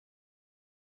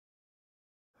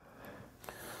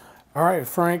All right,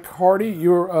 Frank Hardy,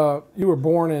 you were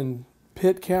born in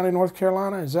Pitt County, North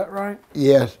Carolina. Is that right?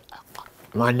 Yes,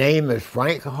 my name is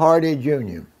Frank Hardy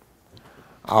Jr.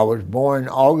 I was born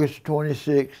August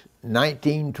 26,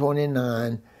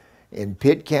 1929 in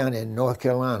Pitt County, North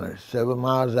Carolina, 7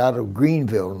 miles out of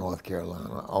Greenville, North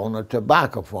Carolina, on a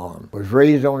tobacco farm. Was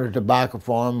raised on a tobacco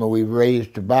farm where we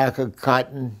raised tobacco,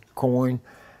 cotton, corn,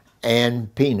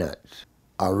 and peanuts.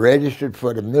 I registered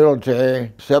for the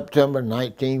military September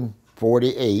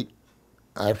 1948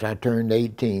 after I turned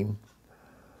 18.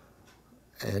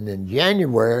 And in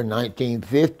January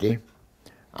 1950,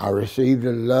 I received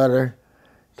a letter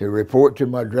to report to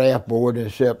my draft board in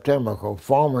September because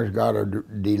farmers got a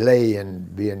delay in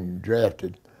being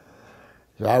drafted.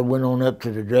 So I went on up to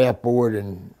the draft board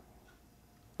in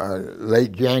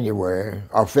late January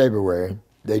or February.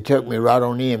 They took me right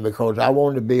on in because I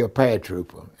wanted to be a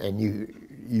paratrooper, and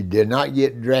you did not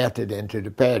get drafted into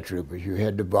the paratroopers. You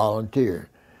had to volunteer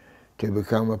to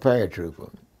become a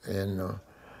paratrooper. And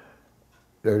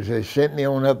they sent me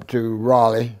on up to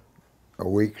Raleigh a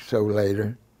week or so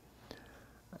later,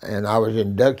 and I was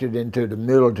inducted into the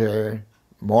military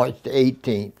March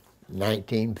 18th,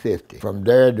 1950. From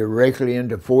there, directly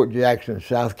into Fort Jackson,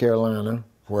 South Carolina,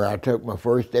 where I took my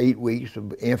first 8 weeks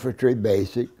of infantry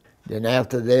basic. Then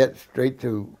after that, straight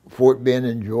to Fort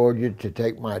Benning, Georgia to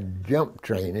take my jump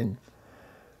training.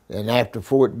 And after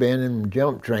Fort Benning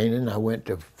jump training, I went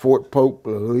to Fort Polk,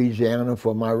 Louisiana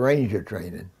for my ranger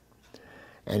training.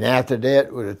 And after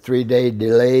that, with a 3-day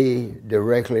delay,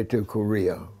 directly to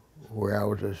Korea, where I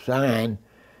was assigned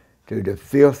to the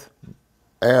 5th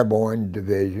Airborne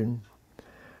Division,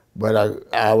 but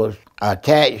I was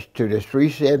attached to the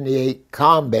 378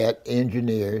 Combat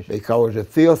Engineers because the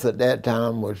 5th at that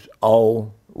time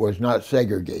was not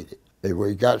segregated.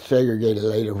 We got segregated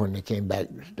later when they came back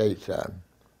stateside.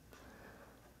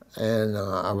 And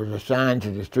I was assigned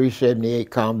to the 378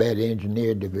 Combat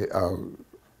Engineer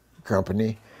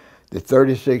Company, the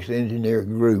 36th Engineer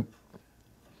Group,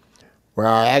 where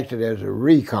I acted as a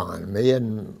recon, me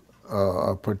and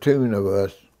a platoon of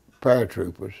us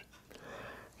paratroopers.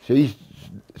 See,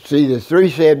 the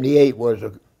 378 was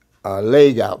a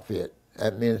leg outfit.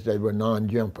 That means they were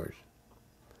non-jumpers.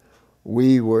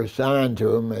 We were assigned to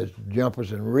them as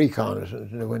jumpers and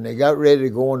reconnaissance. And when they got ready to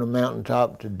go on the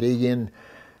mountaintop to dig in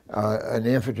an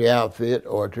infantry outfit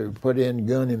or to put in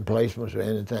gun emplacements or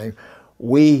anything,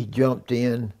 we jumped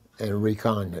in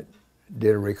and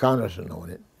did a reconnaissance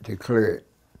on it to clear it.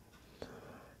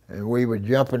 And we were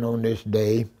jumping on this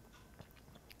day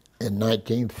in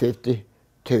 1952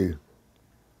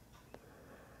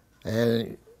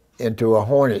 and into a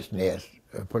hornet's nest,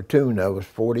 a platoon of us,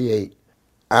 48.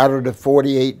 Out of the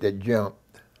 48 that jumped,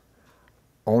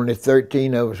 only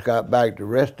 13 of us got back. The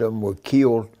rest of them were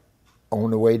killed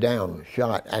on the way down,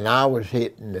 shot. And I was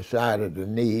hit in the side of the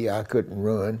knee. I couldn't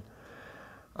run.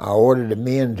 I ordered the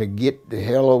men to get the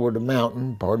hell over the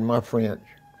mountain, pardon my French.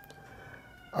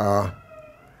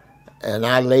 And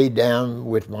I laid down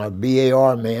with my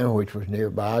BAR man, which was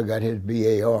nearby. I got his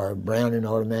BAR, Browning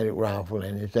automatic rifle,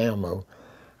 and its ammo.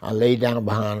 I laid down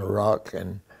behind a rock,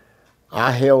 and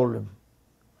I held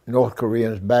North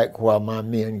Koreans back while my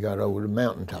men got over the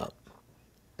mountaintop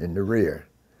in the rear.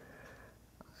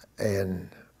 And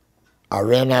I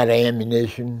ran out of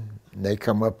ammunition, and they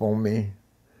come up on me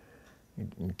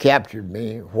and captured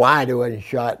me. Why they wasn't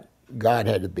shot, God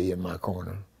had to be in my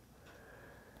corner.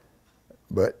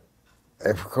 But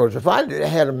because if I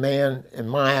had a man in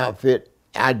my outfit,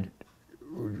 I'd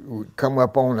come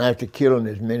up on after killing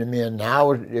as many men.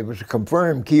 Now it was a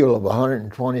confirmed kill of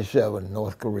 127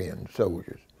 North Korean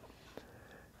soldiers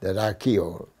that I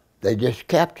killed. They just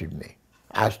captured me.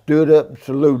 I stood up and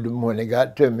saluted them when they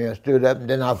got to me. I stood up and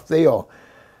then I fell.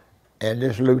 And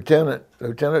this Lieutenant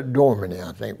Dormany,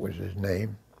 I think was his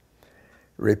name,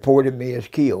 reported me as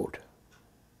killed.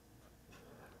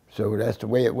 So that's the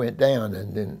way it went down.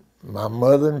 And then my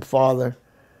mother and father,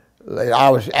 I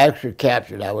was actually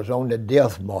captured. I was on the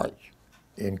death march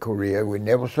in Korea. We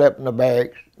never slept in the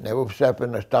barracks, never slept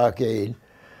in the stockade.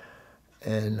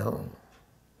 And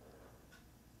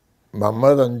my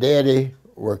mother and daddy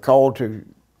were called to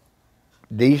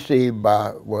D.C.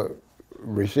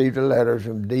 received a letter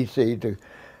from D.C. to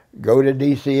go to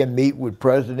D.C. and meet with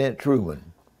President Truman,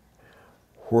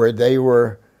 where they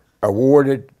were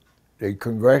awarded the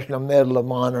Congressional Medal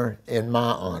of Honor in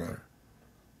my honor,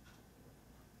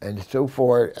 and so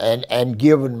forth, and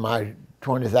given my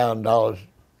 $20,000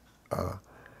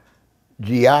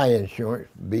 GI insurance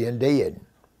being dead,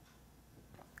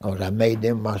 because I made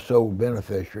them my sole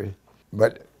beneficiary.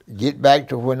 But get back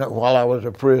to while I was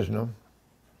a prisoner,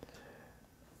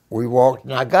 We walked,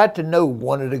 and I got to know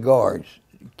one of the guards,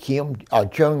 Chung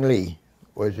Leigh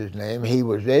was his name. He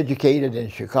was educated in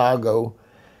Chicago,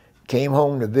 came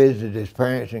home to visit his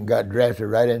parents, and got drafted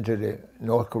right into the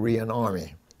North Korean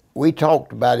Army. We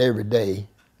talked about every day.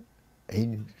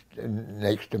 He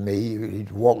next to me,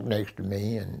 he'd walk next to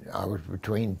me, and I was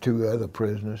between two other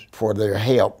prisoners for their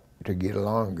help to get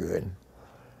along good.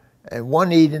 And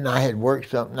one evening I had worked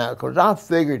something out, because I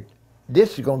figured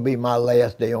this is going to be my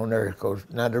last day on earth. Cause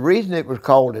now the reason it was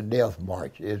called a death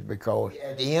march is because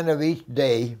at the end of each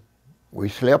day, we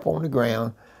slept on the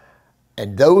ground,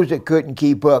 and those that couldn't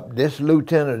keep up, this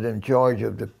lieutenant in charge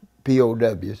of the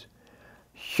POWs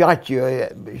shot your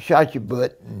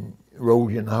butt and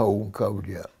rolled you in the hole and covered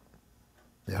you up.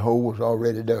 The hole was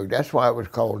already dug. That's why it was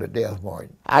called a death march.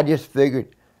 I just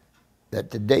figured that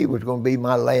today was going to be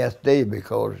my last day,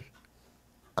 because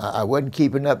I wasn't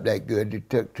keeping up that good. It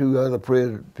took two other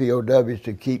POWs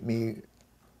to keep me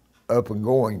up and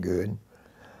going good.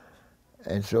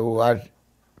 And so I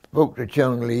spoke to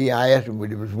Chung Leigh. I asked him,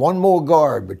 there was one more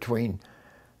guard between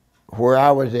where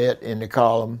I was at in the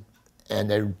column and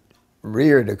the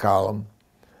rear of the column.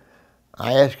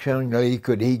 I asked Chung Leigh,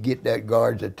 could he get that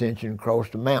guard's attention across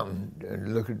the mountain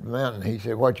and look at the mountain. He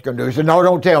said, what you gonna do? He said, no,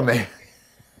 don't tell me.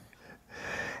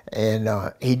 And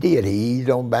he did. He eased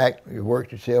on back, he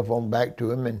worked himself on back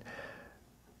to him, and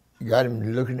got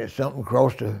him looking at something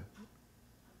across the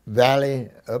valley,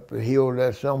 up the hill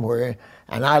there somewhere,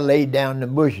 and I laid down in the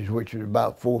bushes, which was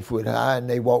about 4 foot high, and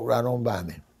they walked right on by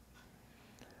me.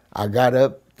 I got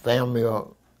up, found me a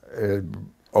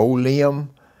old limb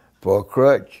for a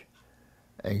crutch,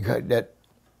 and got that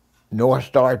North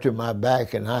Star to my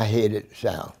back, and I headed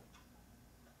south.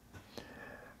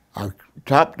 I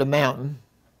topped the mountain,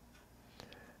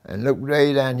 and looked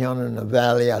way down yonder in the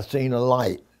valley. I seen a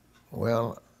light.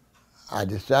 Well, I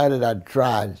decided I'd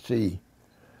try and see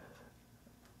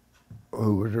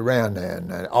who was around there.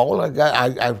 And all I got,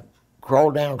 I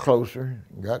crawled down closer,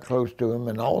 got close to him,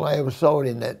 and all I ever saw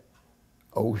in that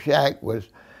old shack was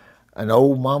an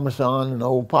old mama son and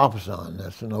old papa son.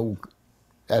 That's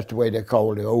the way they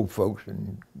call the old folks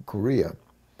in Korea.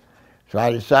 So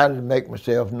I decided to make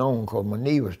myself known, because my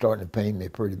knee was starting to pain me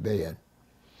pretty bad.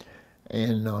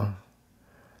 And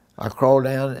I crawled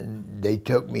down, and they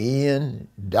took me in,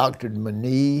 doctored my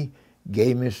knee,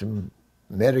 gave me some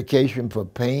medication for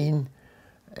pain,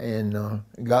 and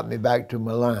got me back to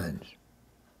my lines.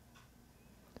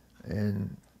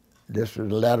 And this was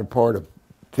the latter part of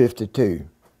 '52.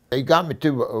 They got me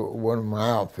to one of my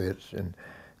outfits, and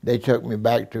they took me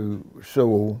back to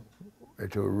Seoul, to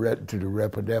the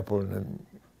Repo and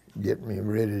get me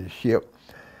ready to ship.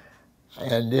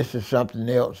 And this is something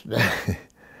else.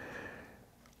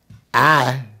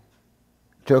 I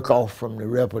took off from the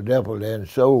Repo there in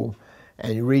Seoul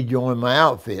and rejoined my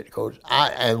outfit,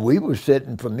 and we were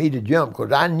sitting for me to jump,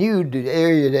 because I knew the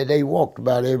area that they walked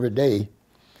about every day.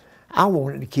 I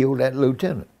wanted to kill that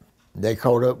lieutenant. They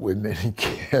caught up with me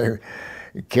and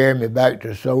carried me back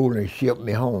to Seoul and shipped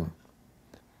me home.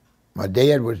 My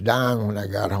dad was dying when I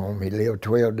got home. He lived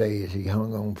 12 days. He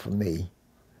hung on for me.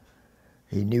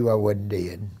 He knew I wasn't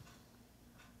dead.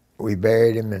 We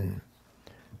buried him, and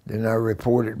then I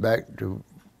reported back to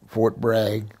Fort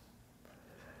Bragg.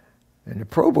 And the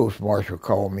provost marshal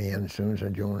called me in as soon as I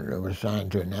joined. I was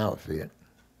assigned to an outfit.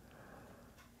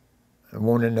 I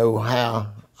wanted to know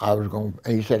how I was going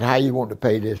to, he said, how you want to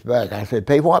pay this back? I said,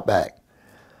 pay what back?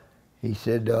 He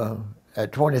said,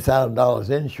 at $20,000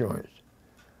 insurance.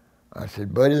 I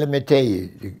said, buddy, let me tell you,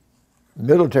 the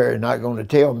military is not going to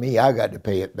tell me I got to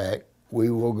pay it back. We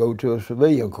will go to a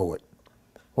civilian court.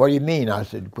 What do you mean? I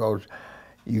said, because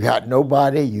you got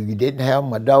nobody, you didn't have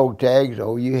my dog tags,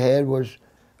 all you had was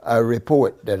a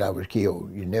report that I was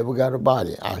killed. You never got a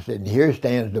body. I said, and here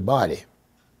stands the body.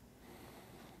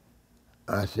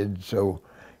 I said, so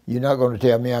you're not going to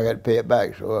tell me I got to pay it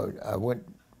back. So I went,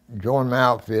 joined my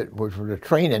outfit, which was a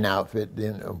training outfit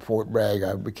then in Fort Bragg.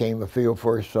 I became a field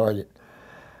first sergeant,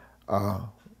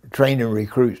 training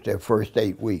recruits their first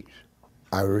 8 weeks.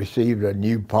 I received a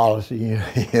new policy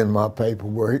in my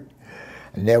paperwork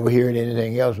and never heard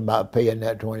anything else about paying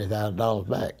that $20,000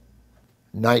 back.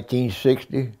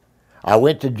 1960, I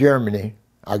went to Germany.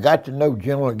 I got to know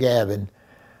General Gavin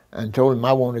and told him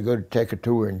I wanted to go to take a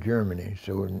tour in Germany.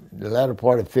 So in the latter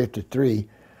part of '53,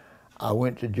 I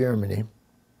went to Germany.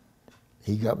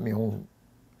 He got me on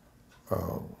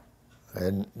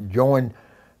and joined.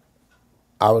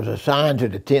 I was assigned to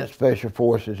the 10th Special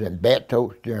Forces in Bad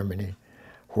Tölz, Germany,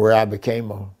 where I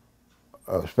became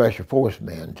a Special Force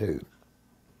man too.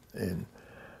 And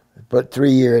put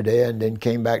 3 years there, and then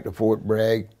came back to Fort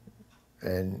Bragg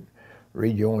and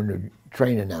rejoined the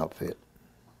training outfit.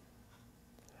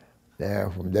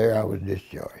 From there I was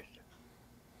discharged.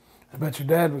 I bet your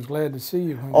dad was glad to see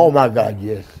you. Oh my God,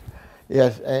 yes.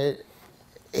 Yes,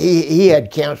 he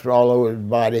had cancer all over his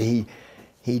body.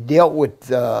 He dealt with,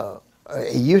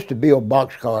 he used to build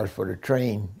boxcars for the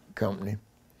train company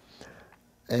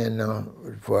and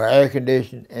for air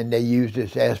conditioning, and they used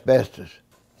this asbestos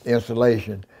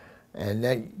insulation, and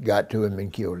that got to him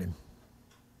and killed him.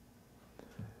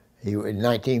 In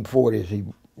 1940s, he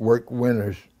worked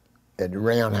winters at the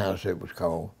Roundhouse, it was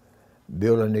called,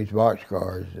 building these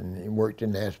boxcars, and he worked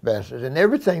in asbestos and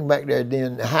everything back there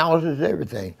then, the houses,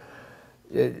 everything.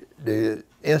 The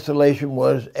insulation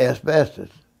was asbestos,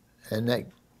 and that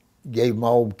gave him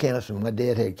all cancer. My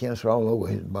dad had cancer all over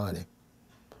his body.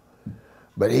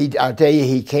 But I tell you,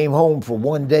 he came home for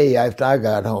one day after I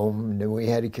got home, and then we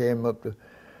had to carry him up to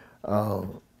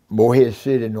Morehead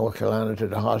City, North Carolina, to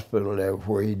the hospital there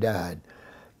where he died.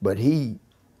 But he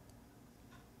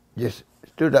just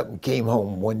stood up and came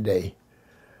home one day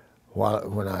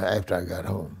after I got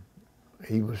home.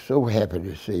 He was so happy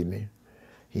to see me.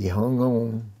 He hung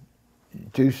on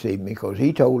to see me because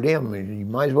he told him, you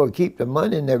might as well keep the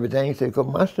money and everything. He said, because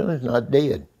my son's not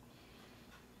dead.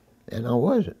 And I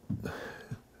wasn't,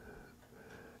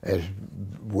 as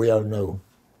we all know.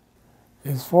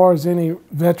 As far as any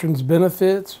veterans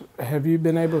benefits, have you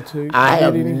been able to I get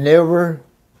have any? never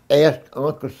asked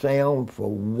Uncle Sam for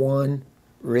one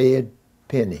red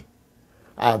penny.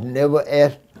 I've never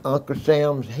asked Uncle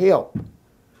Sam's help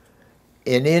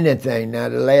in anything. Now,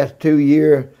 the last 2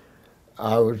 years,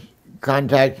 I was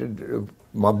contacted,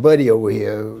 my buddy over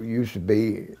here, who used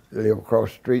to live across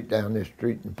the street, down this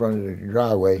street in front of the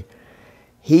driveway.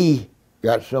 He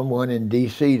got someone in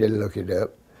D.C. to look it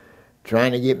up,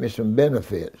 trying to get me some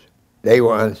benefits. They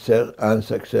were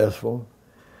unsuccessful.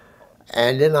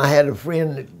 And then I had a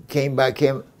friend that came back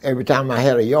every time I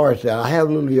had a yard sale. I have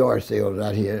little yard sales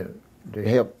out here to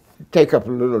help take up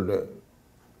a little of the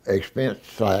expense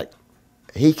slack.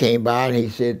 He came by and he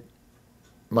said,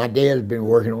 my dad's been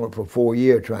working on it for 4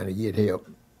 years trying to get help.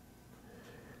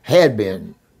 Had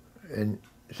been, and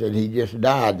said he just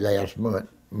died last month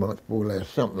before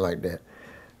last, something like that.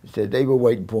 He said they were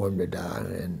waiting for him to die,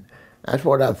 and that's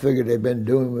what I figured they've been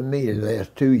doing with me the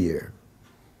last 2 years.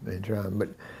 Been trying, but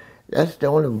that's the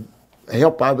only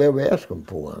help I've ever asked them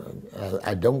for.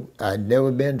 I'd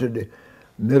never been to the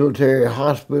military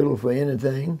hospital for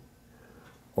anything,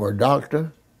 or a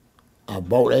doctor. I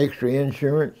bought extra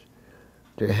insurance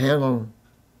to handle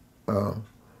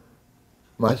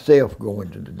myself going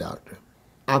to the doctor.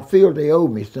 I feel they owe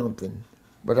me something,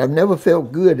 but I've never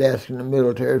felt good asking the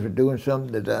military for doing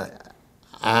something that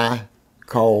I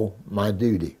call my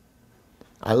duty.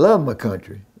 I love my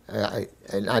country,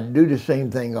 and I'd do the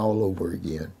same thing all over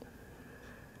again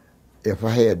if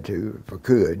I had to, if I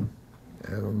could.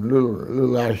 I'm a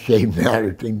little out of shape now to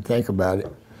even think about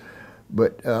it,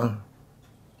 but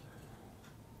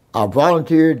I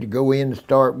volunteered to go in to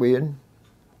start with.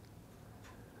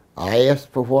 I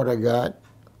asked for what I got.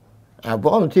 I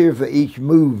volunteered for each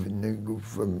move,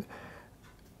 from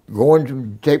going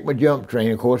to take my jump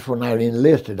training. Of course, when I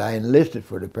enlisted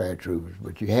for the paratroopers,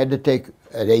 but you had to take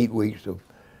 8 weeks of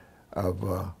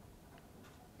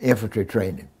infantry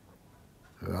training.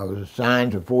 I was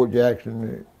assigned to Fort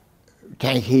Jackson,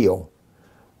 Tank Hill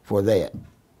for that.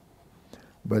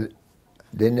 But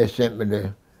then they sent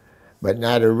me but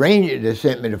now the Ranger, they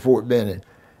sent me to Fort Benning.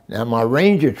 Now my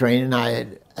Ranger training, I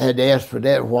had asked for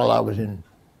that while I was in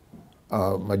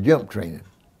my jump training.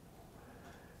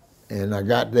 And I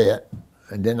got that.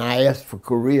 And then I asked for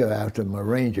Korea after my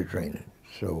Ranger training.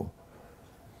 So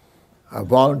I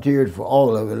volunteered for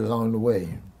all of it along the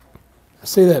way. I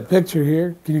see that picture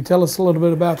here. Can you tell us a little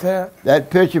bit about that?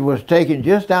 That picture was taken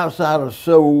just outside of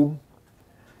Seoul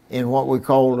in what we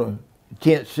call the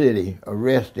Tent City, a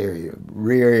rest area,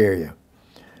 rear area.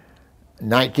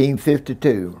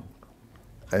 1952.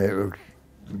 It was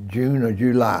June or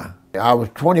July. I was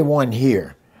 21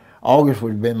 here. August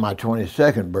would have been my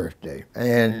 22nd birthday.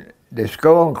 And the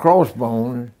skull and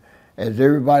crossbones, as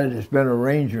everybody that's been a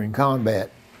ranger in combat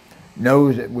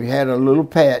knows, that we had a little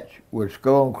patch with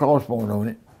skull and crossbone on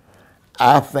it.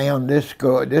 I found this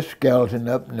skeleton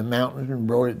up in the mountains and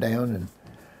brought it down and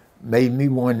made me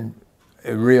one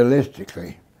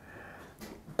realistically.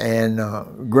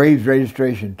 And Graves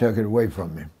Registration took it away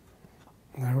from me.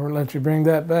 They won't let you bring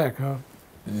that back, huh?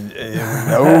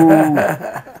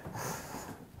 No.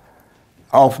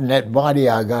 Off in that body,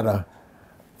 I got a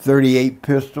 .38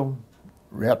 pistol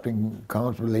wrapped in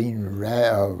consoline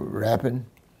wrapping,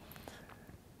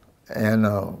 and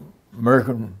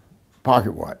American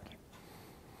pocket watch.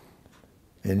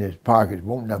 in his pockets.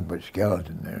 Won't nothing but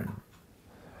skeleton there.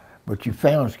 But you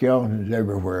found skeletons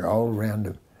everywhere, all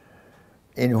around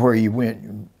anywhere you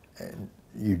went, and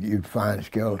you'd find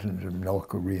skeletons of North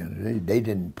Koreans. They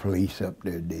didn't police up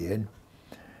their dead.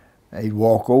 They'd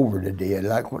walk over the dead.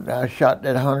 Like when I shot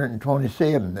that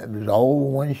 127, that was all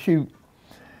one shoot.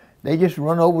 They just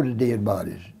run over the dead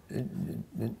bodies and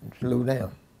slow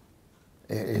down.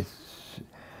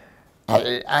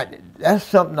 That's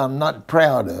something I'm not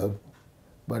proud of,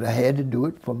 but I had to do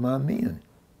it for my men,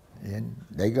 and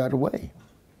they got away.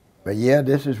 But yeah,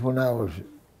 this is when I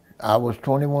was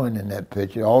 21 in that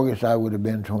picture. August I would have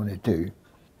been 22.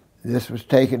 This was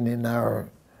taken in our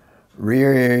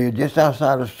rear area just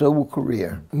outside of Seoul,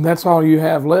 Korea. And that's all you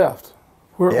have left?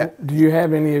 Yeah. Do you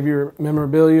have any of your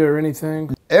memorabilia or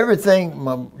anything? Everything,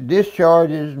 my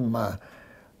discharges,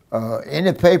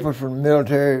 any papers from the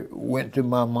military went to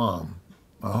my mom,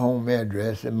 my home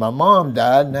address. And my mom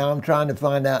died. Now I'm trying to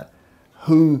find out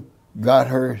who got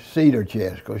her cedar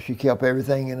chest, because she kept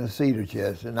everything in a cedar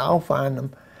chest. And I'll find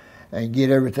them and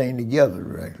get everything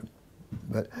together.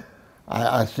 But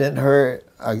I sent her,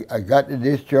 I got the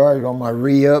discharge on my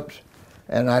re-ups,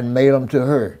 and I'd mail them to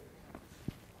her.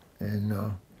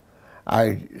 And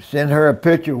I sent her a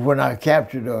picture when I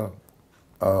captured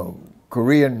a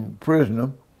Korean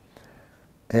prisoner,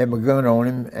 had my gun on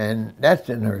him, and that's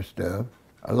in her stuff.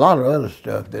 A lot of other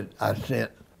stuff that I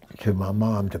sent to my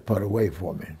mom to put away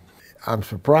for me. I'm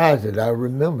surprised that I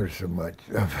remember so much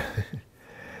of it.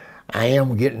 I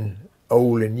am getting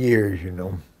old in years, you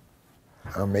know.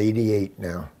 I'm 88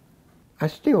 now. I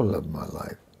still love my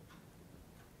life.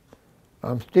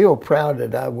 I'm still proud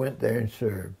that I went there and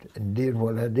served and did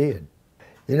what I did.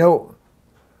 You know,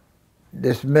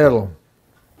 this medal,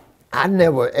 I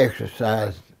never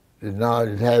exercised the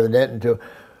knowledge of having that until,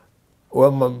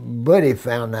 well, my buddy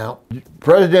found out.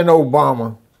 President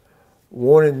Obama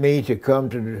wanted me to come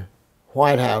to the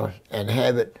White House and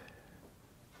have it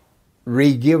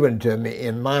re-given to me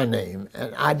in my name,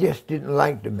 and I just didn't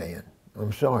like the man.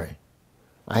 I'm sorry.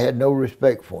 I had no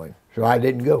respect for him, so I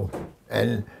didn't go.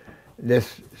 And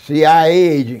this CIA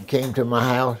agent came to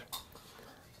my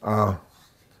house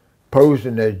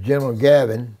posing as General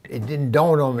Gavin. It didn't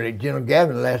dawn on me that General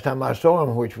Gavin, the last time I saw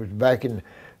him, which was back in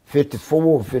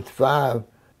 54, 55,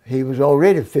 he was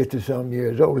already 50-some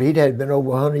years old. He'd had been over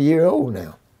 100 years old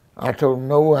now. I told him,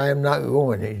 no, I am not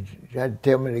going. He tried to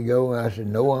tell me to go, and I said,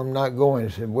 no, I'm not going.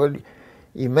 He said, well,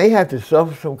 you may have to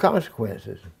suffer some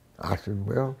consequences. I said,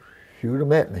 well, shoot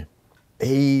them at me.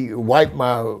 He wiped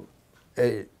my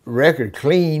record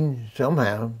clean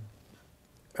somehow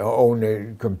on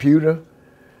the computer.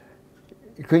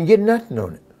 You couldn't get nothing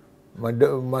on it. My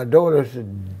daughter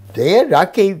said, Dad, I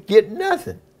can't get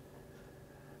nothing.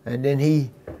 And then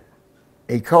he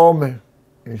called me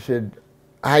and said,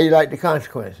 how you like the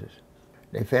consequences?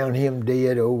 They found him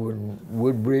dead over in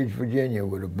Woodbridge, Virginia,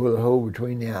 with a bullet hole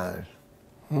between the eyes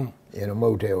in a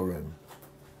motel room.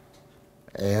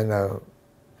 And a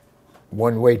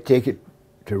one-way ticket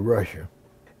to Russia.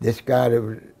 This guy that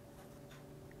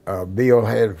was, Bill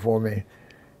had for me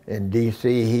in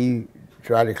D.C., he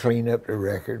tried to clean up the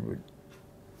record,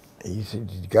 but he said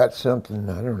he's got something,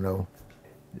 I don't know.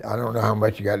 I don't know how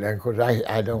much he got done, because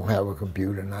I don't have a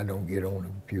computer and I don't get on a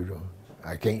computer.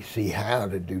 I can't see how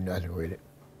to do nothing with it.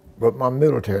 But my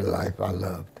military life I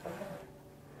loved.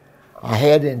 I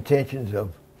had intentions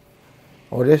of,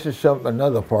 this is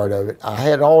another part of it. I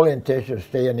had all intentions of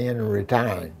staying in and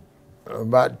retiring.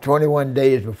 About 21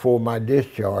 days before my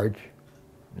discharge,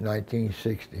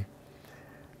 1960,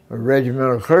 a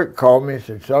regimental clerk called me and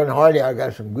said, Sergeant Hardy, I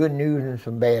got some good news and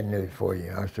some bad news for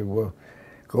you. I said, well,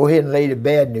 go ahead and lay the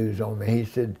bad news on me. He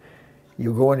said,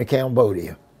 you're going to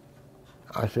Cambodia.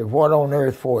 I said, what on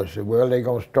earth for? He said, well, they're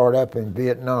going to start up in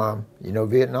Vietnam. You know,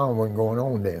 Vietnam wasn't going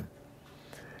on then.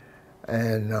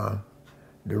 And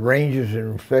the Rangers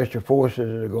and Special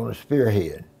Forces are going to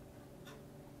spearhead.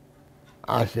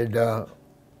 I said,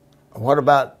 what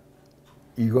about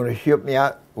you going to ship me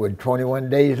out with 21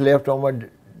 days left on my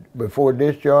before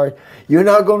discharge? You're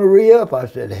not going to re-up? I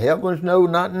said, heavens no,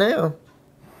 not now.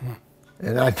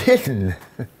 And I didn't.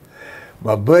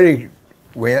 My buddy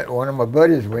went, one of my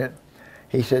buddies went.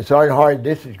 He said, Sergeant Hardy,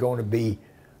 this is going to be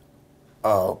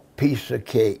a piece of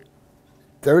cake.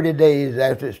 30 days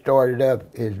after it started up,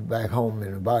 it's back home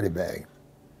in a body bag.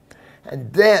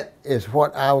 And that is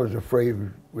what I was afraid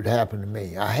would happen to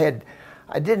me. I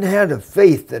didn't have the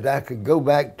faith that I could go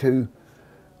back to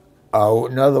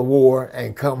another war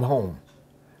and come home.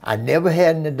 I never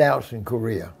had any doubts in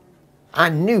Korea. I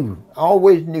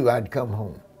always knew I'd come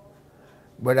home.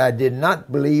 But I did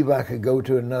not believe I could go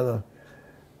to another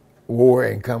war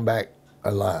and come back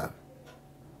alive.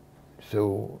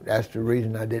 So that's the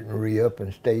reason I didn't re-up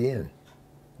and stay in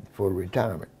for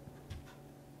retirement.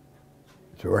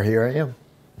 So here I am.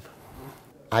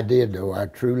 I did, though. I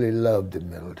truly loved the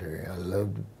military.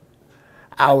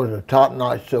 I was a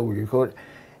top-notch soldier.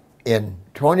 In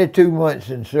 22 months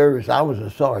in service, I was a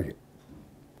sergeant.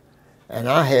 And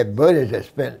I had buddies that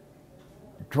spent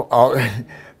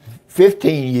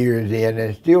 15 years in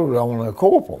and still was on a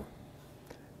corporal,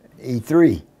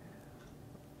 E3.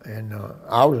 And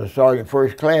I was a sergeant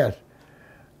first class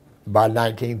by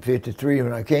 1953.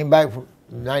 When I came back from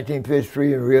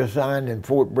 1953 and reassigned in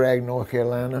Fort Bragg, North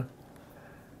Carolina,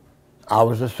 I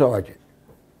was a sergeant.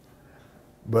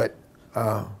 But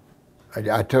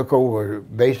I took over a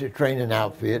basic training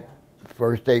outfit,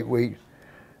 first 8 weeks,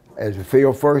 as a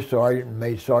field first sergeant and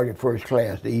made sergeant first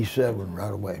class, the E7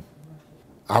 right away.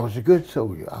 I was a good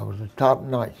soldier. I was a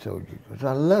top-notch soldier because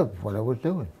I loved what I was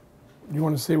doing. You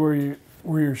want to see where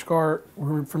your scar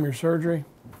from your surgery?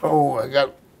 Oh, I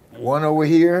got one over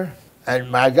here,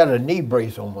 and I got a knee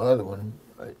brace on my other one.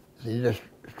 See, just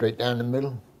straight down the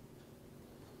middle,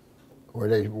 where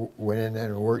they went in there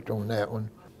and worked on that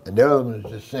one. And the other one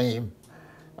is the same.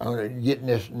 I'm getting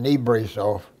this knee brace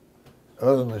off. The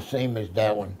other one is the same as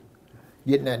that one.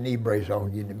 Getting that knee brace off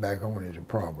and getting it back on is a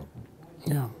problem.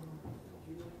 Yeah.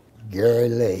 Gary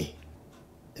Leigh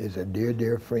is a dear,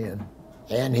 dear friend,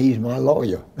 and he's my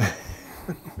lawyer.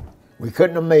 We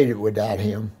couldn't have made it without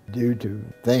him due to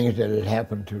things that had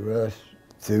happened to us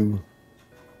through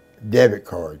debit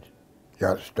cards.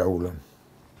 Got stolen.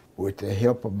 With the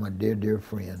help of my dear, dear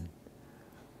friend,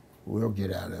 we'll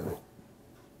get out of it.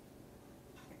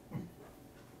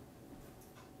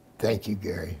 Thank you,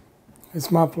 Gary.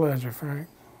 It's my pleasure, Frank.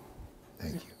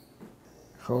 Thank you.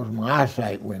 Because my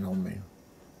eyesight went on me.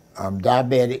 I'm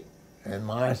diabetic, and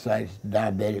my eyesight's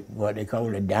diabetic, what they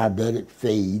call a diabetic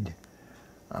fade.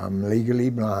 I'm legally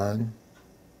blind.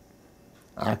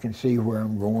 I can see where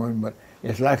I'm going, but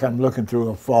it's like I'm looking through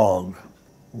a fog.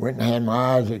 Went and had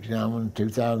my eyes examined in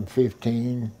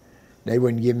 2015. They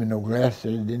wouldn't give me no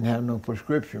glasses. They didn't have no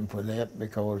prescription for that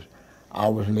because I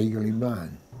was legally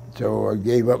blind. So I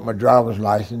gave up my driver's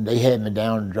license. They had me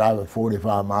down to driving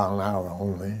 45 miles an hour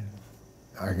only.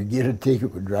 I could get a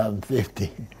ticket for driving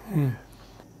 50.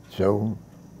 So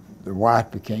the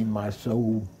wife became my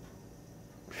sole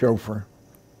chauffeur.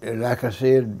 Like I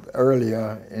said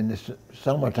earlier, in the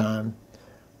summertime,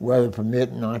 weather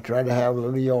permitting, I try to have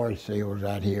little yard sales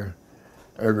out here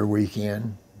every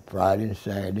weekend, Friday and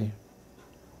Saturday.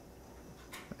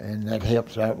 And that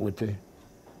helps out with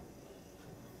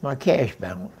my cash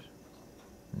balance.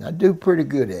 And I do pretty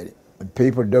good at it. And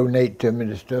people donate to me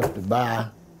the stuff to buy,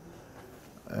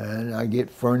 and I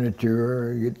get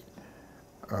furniture,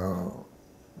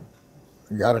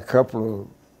 got a couple of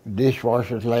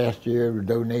dishwashers last year who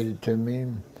donated to me,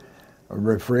 a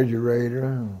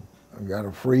refrigerator, I got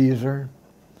a freezer.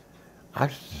 I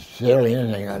sell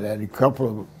anything like that, a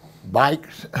couple of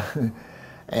bikes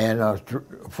and a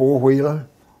four-wheeler.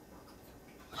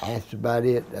 That's about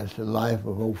it. That's the life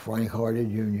of old Frank Hardy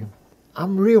Jr.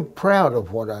 I'm real proud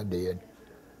of what I did.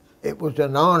 It was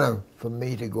an honor for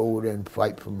me to go over there and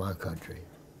fight for my country.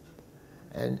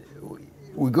 And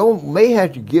may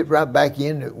have to get right back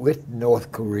in it with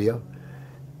North Korea,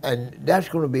 and that's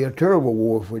going to be a terrible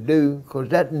war if we do, because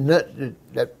that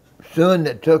son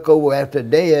that took over after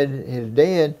his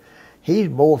dad, he's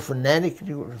more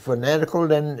fanatical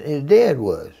than his dad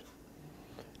was,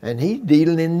 and he's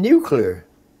dealing in nuclear.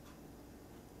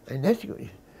 And that's,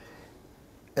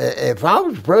 if I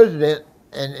was president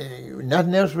and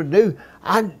nothing else would do,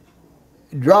 I'd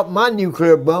drop my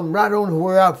nuclear bomb right on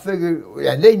where I figured,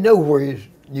 and they know where his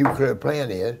nuclear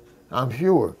plant is, I'm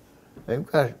sure. They've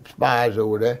got spies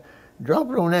over there. Drop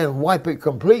it on there and wipe it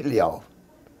completely off.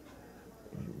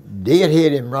 Dead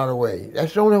hit him right away.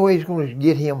 That's the only way he's going to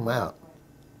get him out.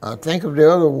 I think of the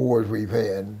other wars we've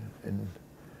had, and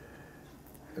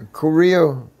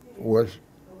Korea was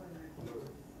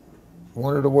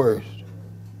one of the worst.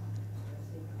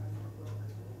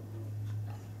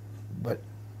 But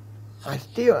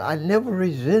I never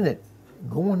resented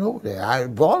going over there. I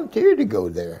volunteered to go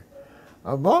there.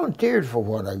 I volunteered for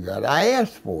what I got. I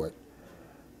asked for it.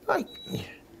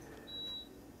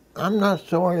 I'm not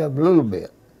sorry a little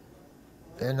bit.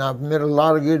 And I've met a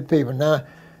lot of good people. Now,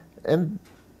 and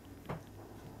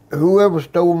whoever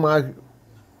stole my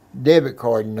debit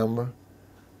card number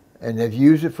and have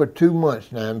used it for 2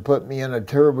 months now and put me in a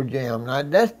terrible jam. Now,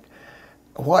 that's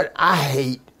what I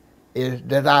hate, is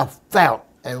that I fought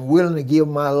and willing to give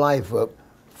my life up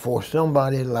for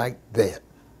somebody like that.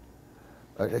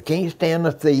 I can't stand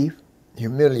a thief,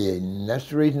 humiliating. That's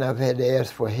the reason I've had to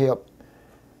ask for help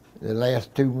the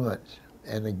last 2 months.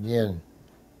 And again,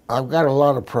 I've got a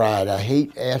lot of pride. I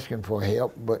hate asking for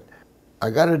help, but I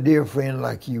got a dear friend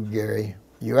like you, Gary.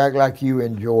 You act like you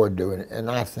enjoy doing it, and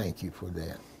I thank you for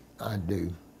that. I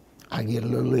do. I get a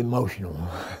little emotional.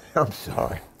 I'm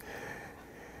sorry.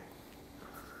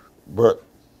 But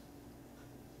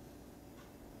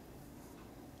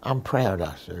I'm proud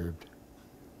I served.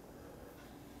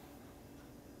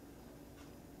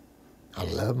 I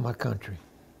love my country.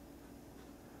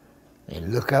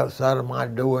 And look outside of my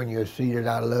door and you'll see that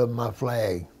I love my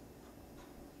flag.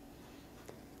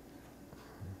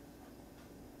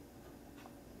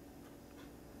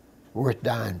 Worth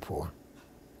dying for,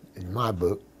 in my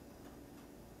book.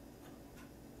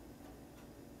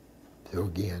 So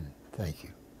again, thank you.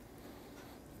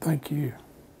 Thank you.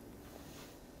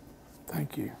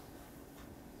 Thank you.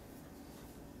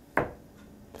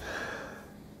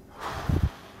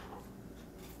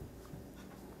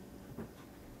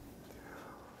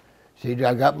 See,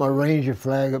 I got my Ranger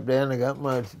flag up there, and I got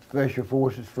my Special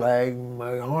Forces flag, and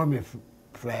my Army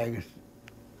flag is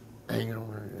hanging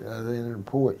on the other end of the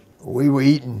porch. We were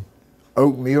eating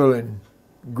oatmeal and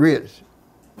grits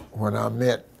when I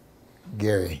met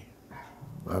Gary.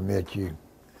 I met you.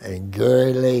 And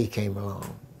Gary Leigh came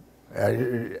along.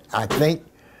 I think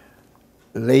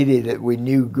the lady that we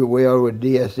knew good well with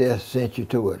DSS sent you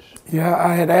to us. Yeah,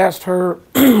 I had asked her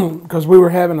because we were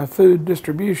having a food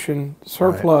distribution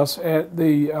surplus at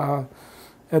the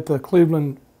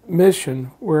Cleveland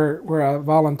mission where I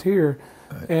volunteer,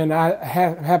 and I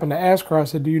happened to ask her. I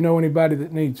said, "Do you know anybody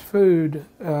that needs food?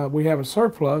 We have a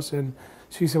surplus." And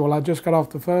she said, "Well, I just got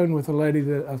off the phone with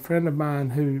a friend of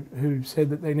mine who said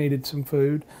that they needed some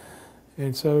food,"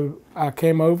 and so I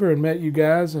came over and met you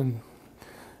guys and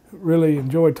really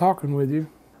enjoyed talking with you.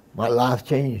 My life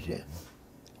changed then,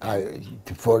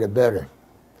 for the better.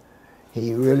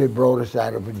 He really brought us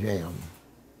out of a jam.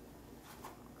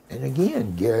 And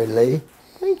again, Gary Leigh,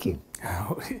 thank you.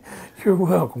 Oh, you're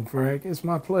welcome, Frank. It's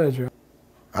my pleasure.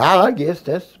 I guess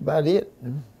that's about it.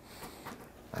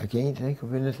 I can't think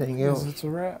of anything else. It's a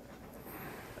wrap.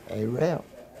 A wrap.